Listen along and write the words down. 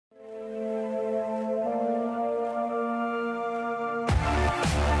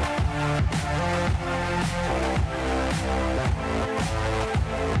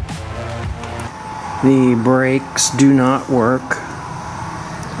the brakes do not work,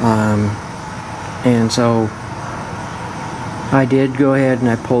 and so I did go ahead and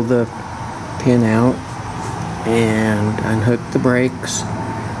I pulled the pin out and unhooked the brakes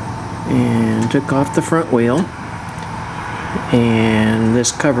and took off the front wheel, and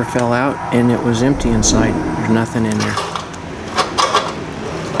this cover fell out and it was empty inside. There's nothing in there.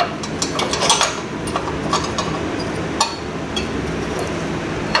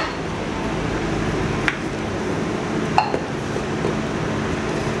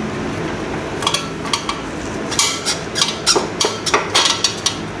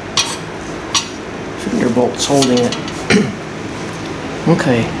 Finger bolts holding it.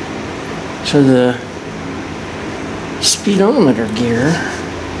 Okay, so the speedometer gear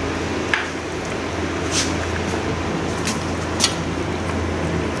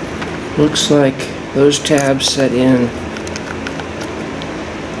looks like those tabs set in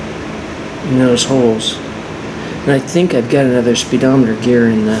those holes, and I think I've got another speedometer gear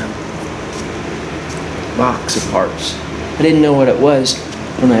in the box of parts. I didn't know what it was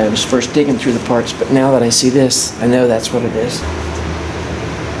when I was first digging through the parts, but now that I see this, I know that's what it is.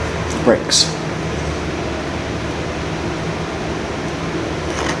 Brakes.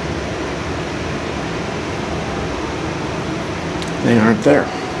 They aren't there.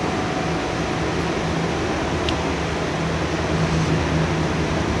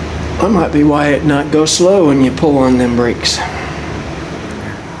 That might be why it not go slow when you pull on them brakes.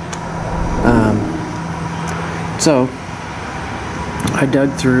 So I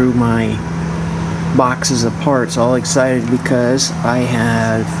dug through my boxes of parts all excited because I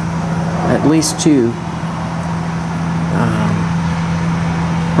have at least 2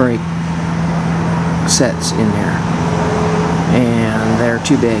 brake sets in there, and they're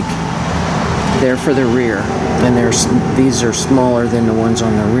too big. They're for the rear, and these are smaller than the ones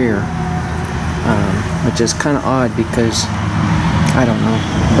on the rear, which is kind of odd because I don't know,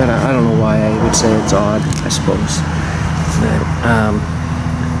 but I don't know why I would say it's odd, I suppose. But,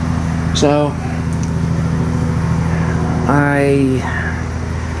 so I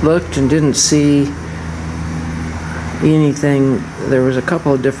looked and didn't see anything. There was a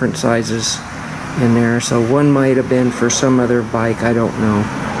couple of different sizes in there, so one might have been for some other bike, I don't know.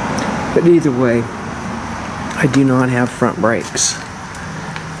 But either way, I do not have front brakes,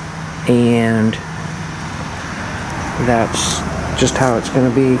 and that's just how it's going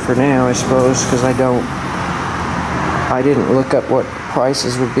to be for now, I suppose, because I didn't look up what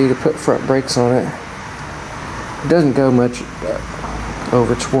prices would be to put front brakes on it. It doesn't go much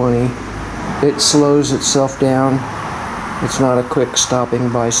over 20. It slows itself down. It's not a quick stopping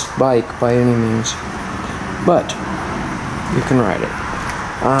bike by any means, but you can ride it.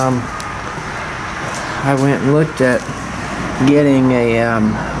 I went and looked at getting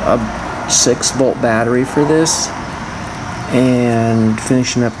a 6-volt battery for this and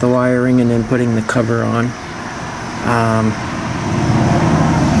finishing up the wiring and then putting the cover on.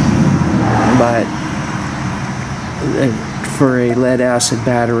 But for a lead acid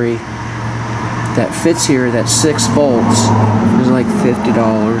battery that fits here, that's 6 volts, is like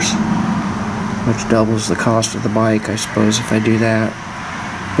 $50, which doubles the cost of the bike, I suppose, if I do that.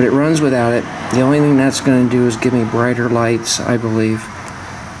 But it runs without it. The only thing that's going to do is give me brighter lights, I believe.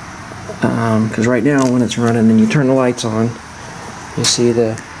 Because right now, when it's running and you turn the lights on, you see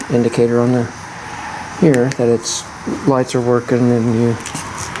the indicator on the here that its lights are working, and you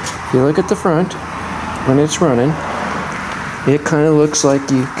look at the front when it's running. It kind of looks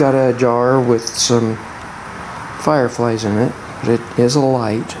like you've got a jar with some fireflies in it, but it is a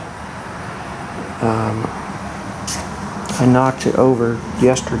light. I knocked it over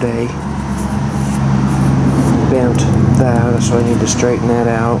yesterday, bent that, so I need to straighten that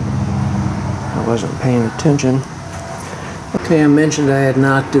out. I wasn't paying attention. Okay, I mentioned I had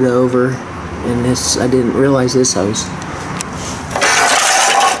knocked it over, and this, I didn't realize this. I was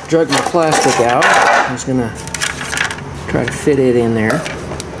drug my plastic out. I was gonna try to fit it in there.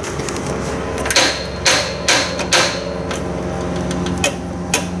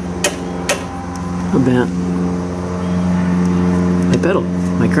 I bent my pedal,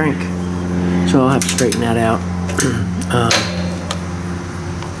 my crank, so I'll have to straighten that out.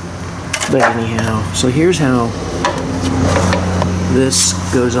 But anyhow, so here's how this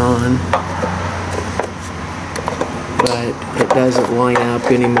goes on, but it doesn't line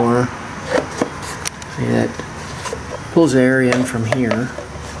up anymore. See, that pulls air in from here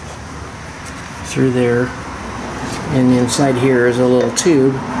through there, and inside here is a little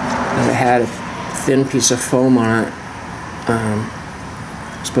tube that had a thin piece of foam on it.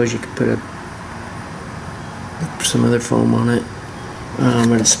 I suppose you could put some other foam on it,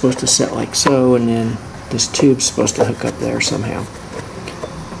 And it's supposed to set like so, and then this tube's supposed to hook up there somehow.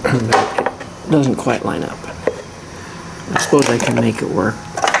 But it doesn't quite line up. I suppose I can make it work.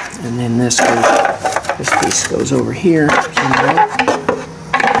 And then this piece goes over here somewhere.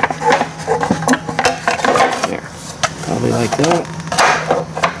 There. Probably like that.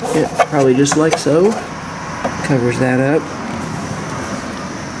 Yeah, probably just like so. Covers that up.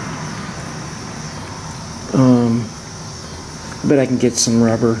 But I can get some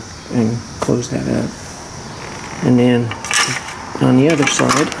rubber and close that up. And then on the other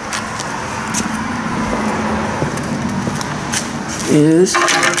side is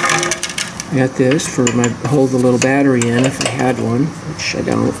I got this for my hold the little battery in if I had one, which I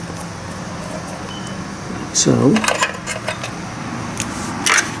don't. So,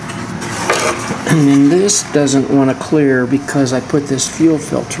 and then this doesn't want to clear because I put this fuel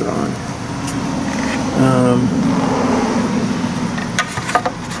filter on.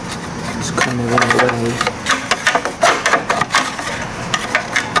 It's kind of in the way.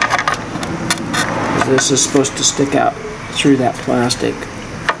 This is supposed to stick out through that plastic,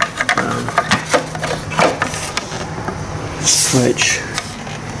 which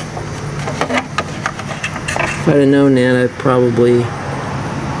if I'd have known that, I probably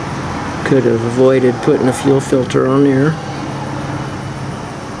could have avoided putting a fuel filter on there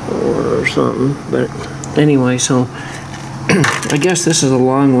or something. But anyway, so I guess this is a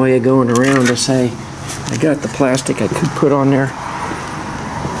long way of going around to say I got the plastic I could put on there,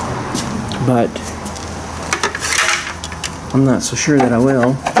 but I'm not so sure that I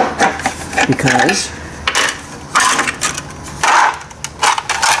will, because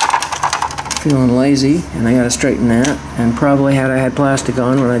I'm feeling lazy and I gotta straighten that, and probably had I had plastic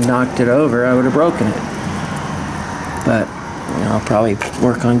on when I knocked it over I would have broken it. But you know, I'll probably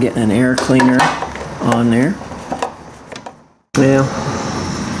work on getting an air cleaner on there. Well,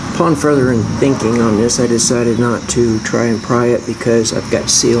 upon further thinking on this, I decided not to try and pry it because I've got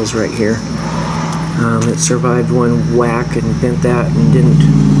seals right here. It survived one whack and bent that and didn't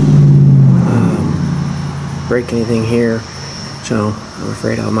break anything here, so I'm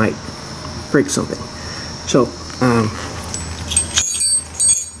afraid I might break something. So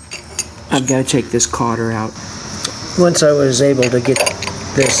I've got to take this cotter out. Once I was able to get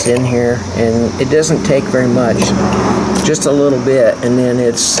this in here, and it doesn't take very much, just a little bit, and then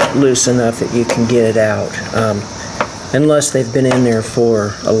it's loose enough that you can get it out, unless they've been in there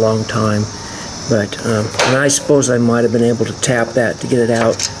for a long time. But and I suppose I might have been able to tap that to get it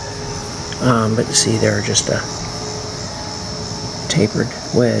out, but you see there, just a tapered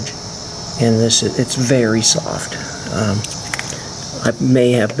wedge, and it's very soft. I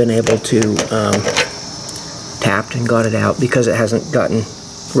may have been able to tapped and got it out because it hasn't gotten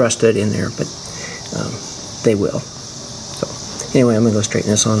rusted in there, but they will. So anyway, I'm gonna go straighten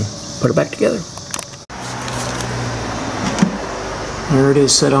this on, put it back together. There it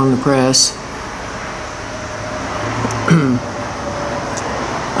is, set on the press.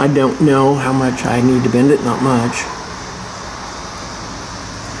 I don't know how much I need to bend it, not much.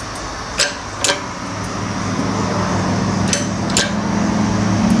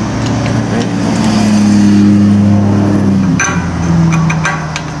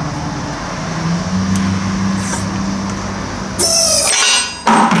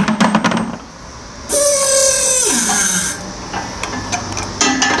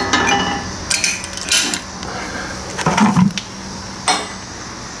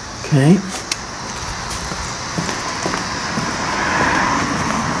 Okay.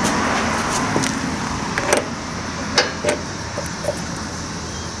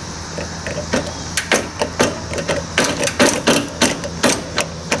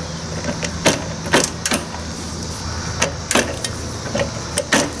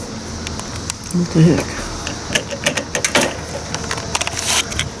 What the heck?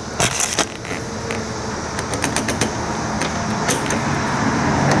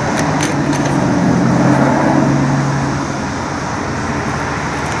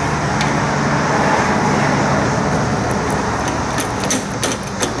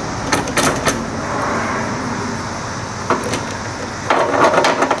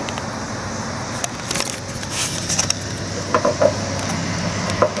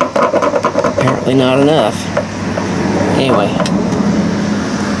 Apparently not enough. Anyway.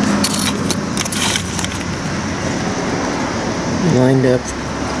 Lined up.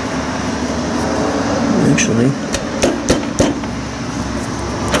 Actually.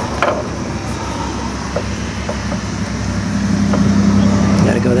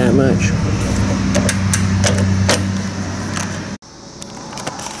 Gotta go that much.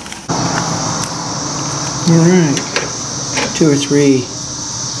 Alright. 2 or 3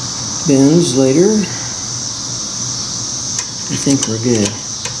 bends later, I think we're good.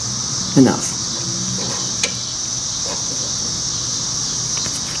 Enough.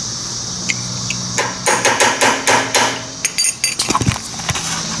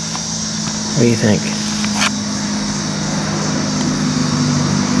 What do you think?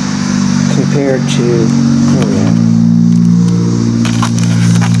 Compared to,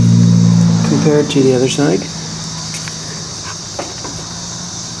 compared to the other side.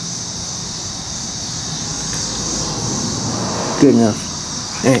 Good enough.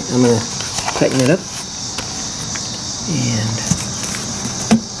 Alright, I'm going to tighten it up and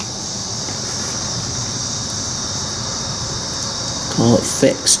call it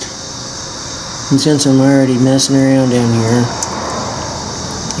fixed. And since I'm already messing around down here,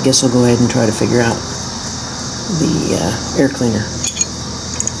 I guess I'll go ahead and try to figure out the air cleaner.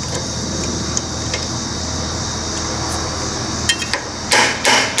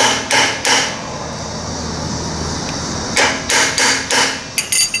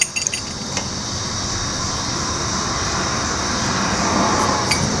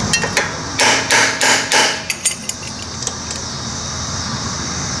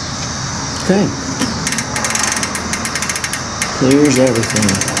 Okay. Clears everything.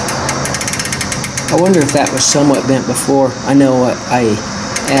 I wonder if that was somewhat bent before. I know what I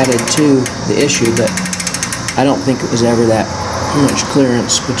added to the issue, but I don't think it was ever that much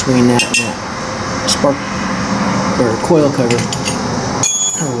clearance between that and that spark or coil cover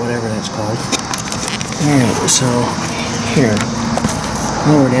or whatever that's called. Alright, so here,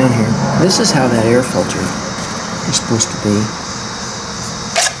 lower down here. This is how that air filter is supposed to be.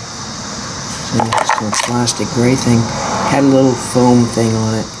 This plastic gray thing had a little foam thing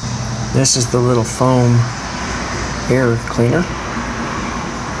on it. This is the little foam air cleaner. A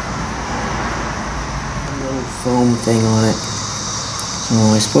little foam thing on it. So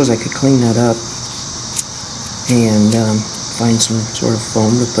I suppose I could clean that up and find some sort of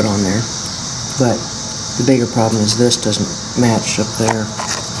foam to put on there. But the bigger problem is this doesn't match up there.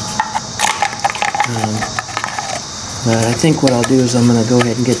 But I think what I'll do is I'm going to go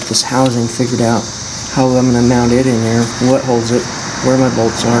ahead and get this housing figured out, how I'm going to mount it in there, what holds it, where my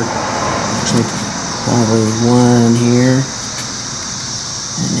bolts are. Actually, probably one here,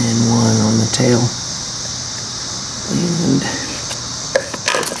 and then one on the tail. And I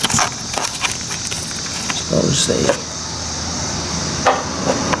suppose they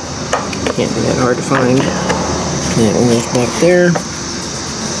can't be that hard to find. And it goes back there.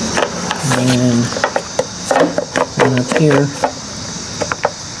 And one up here.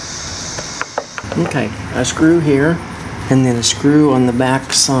 Okay, a screw here, and then a screw on the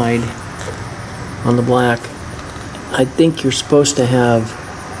back side, on the black. I think you're supposed to have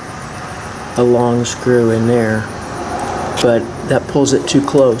a long screw in there, but that pulls it too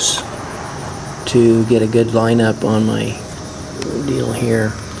close to get a good lineup on my deal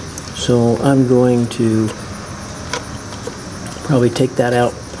here. So I'm going to probably take that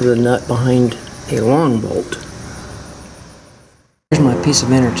out, put a nut behind a long bolt. Here's my piece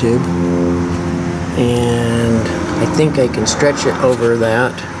of inner tube, and I think I can stretch it over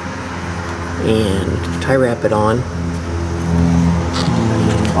that and tie wrap it on.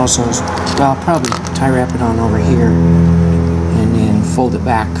 And also, I'll probably tie wrap it on over here and then fold it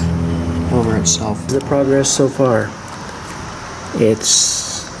back over itself. The progress so far,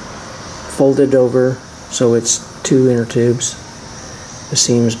 it's folded over, so it's 2 inner tubes. The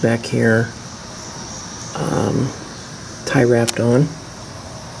seams back here, tie wrapped on,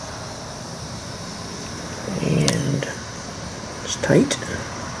 and it's tight.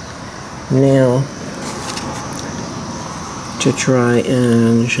 Now to try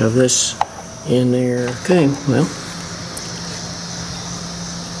and shove this in there. Okay, well,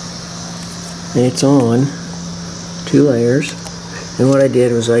 it's on 2 layers, and what I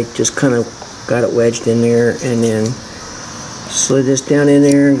did was I just kind of got it wedged in there and then slid this down in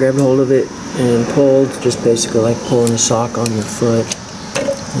there and grabbed hold of it and pulled, just basically like pulling a sock on your foot.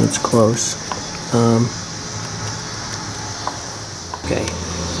 It's close. Okay,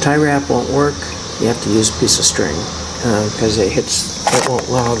 tie wrap won't work. You have to use a piece of string because it won't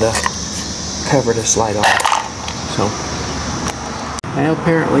allow the cover to slide off. So, and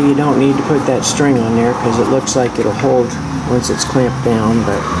apparently you don't need to put that string on there because it looks like it'll hold once it's clamped down.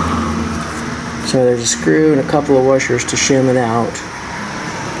 But so there's a screw and a couple of washers to shim it out.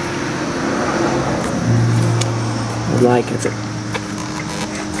 I'd like if it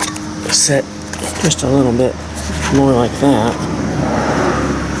set just a little bit more like that.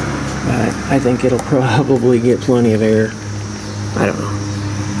 But I think it'll probably get plenty of air. I don't know.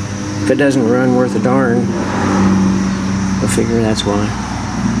 If it doesn't run worth a darn, I figure that's why.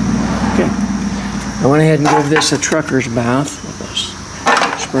 Okay. I went ahead and gave this a trucker's bath with this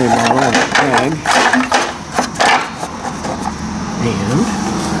spray bottle and a bag. And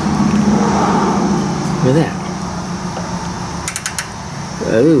look at that.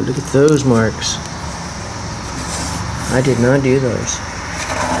 Oh, look at those marks. I did not do those.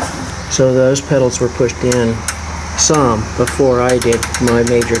 So those pedals were pushed in some before I did my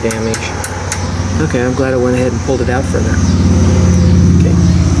major damage. Okay, I'm glad I went ahead and pulled it out further. Okay,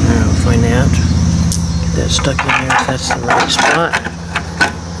 I'll find out. Get that stuck in there if that's the right spot.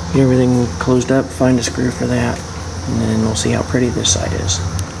 Get everything closed up, find a screw for that, and then we'll see how pretty this side is.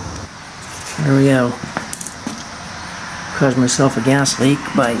 There we go. Caused myself a gas leak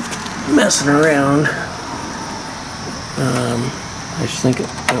by messing around. I just think,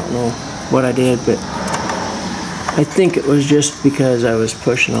 I don't know what I did, but I think it was just because I was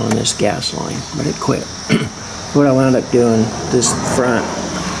pushing on this gas line, but it quit. What I wound up doing, this front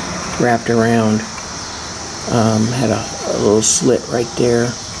wrapped around, had a little slit right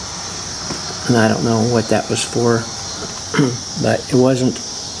there, and I don't know what that was for, but it wasn't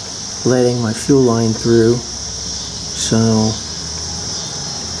letting my fuel line through, so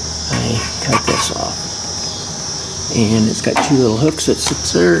I cut this off. And it's got two little hooks that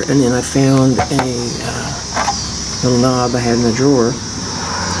sits there, and then I found a little knob I had in the drawer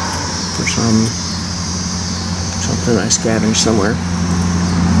for something I scavenged somewhere,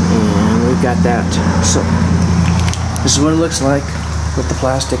 and we've got that. So this is what it looks like with the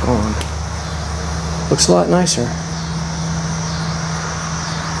plastic on. Looks a lot nicer.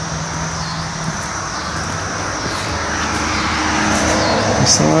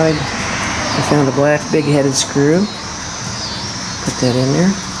 Inside I found a black big-headed screw. Put that in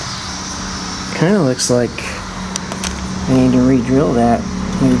there. Kind of looks like I need to re-drill that,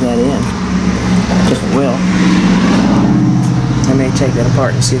 move that in, if it will. I may take that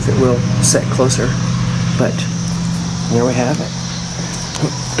apart and see if it will set closer, but there we have it.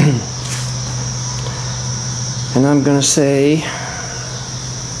 And I'm going to say,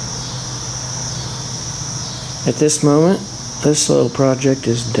 at this moment, this little project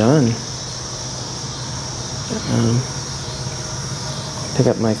is done. Pick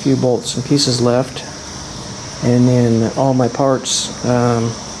up my few bolts and pieces left, and then all my parts.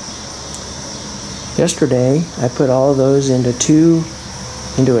 Yesterday I put all of those into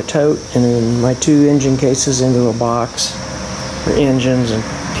a tote, and then my two engine cases into a box, or engines and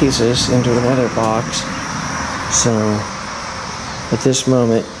pieces into another box. So at this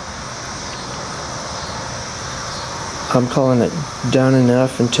moment I'm calling it done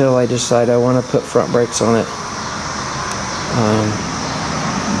enough until I decide I want to put front brakes on it.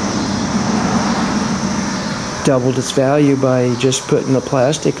 Doubled its value by just putting the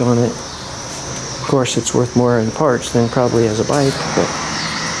plastic on it. Of course, it's worth more in parts than probably as a bike, but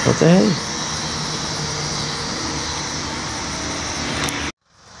what the hey.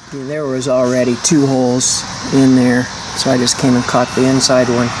 Yeah, there was already two holes in there, so I just came and caught the inside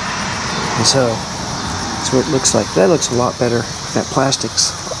one. And so that's what it looks like. That looks a lot better. That plastic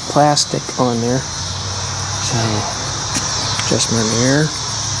on there. So just my mirror.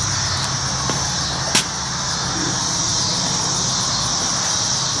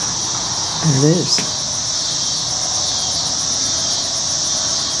 There it is.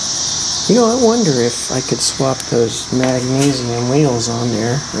 You know, I wonder if I could swap those magnesium wheels on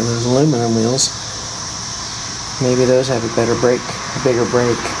there, or those aluminum wheels. Maybe those have a better brake, a bigger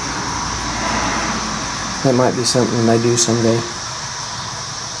brake. That might be something I do someday.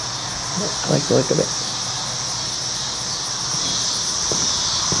 I like the look of it.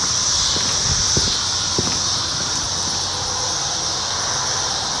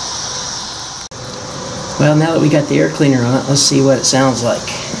 Well, now that we got the air cleaner on it, let's see what it sounds like.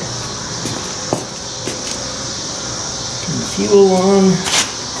 Turn the fuel on.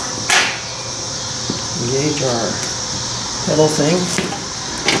 Engage our pedal thing.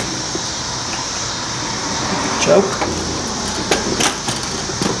 Choke.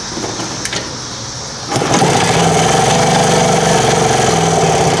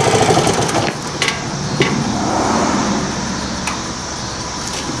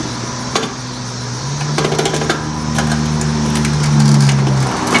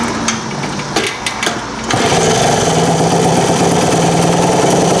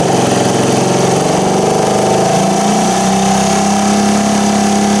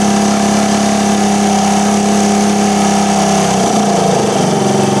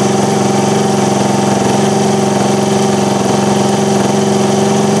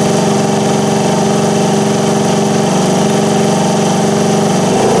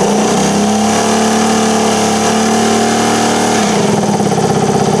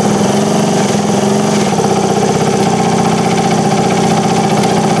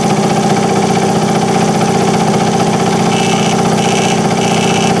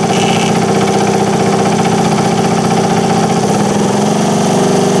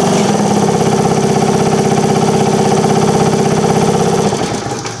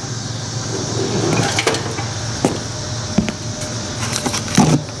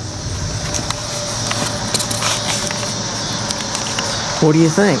 What do you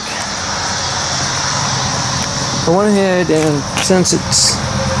think? I went ahead and, since it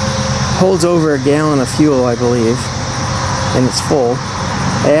holds over a gallon of fuel, I believe, and it's full,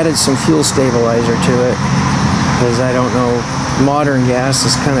 I added some fuel stabilizer to it, because I don't know, modern gas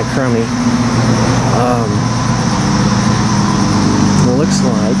is kind of crummy. It looks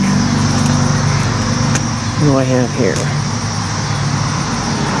like, what do I have here?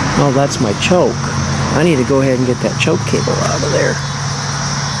 Oh, that's my choke. I need to go ahead and get that choke cable out of there,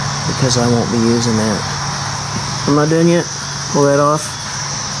 because I won't be using that. I'm not done yet. Pull that off,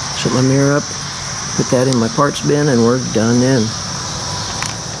 shut my mirror up, put that in my parts bin, and we're done then.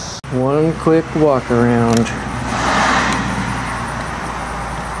 One quick walk around.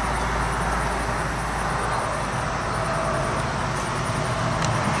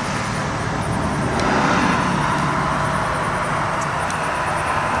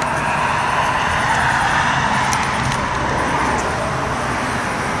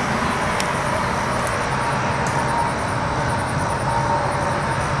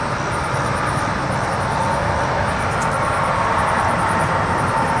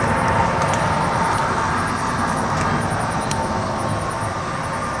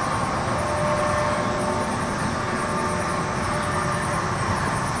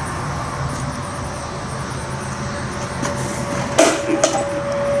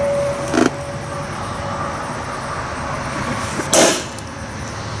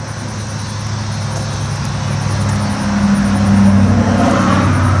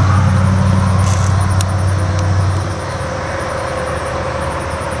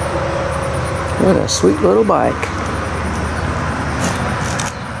 What a sweet little bike.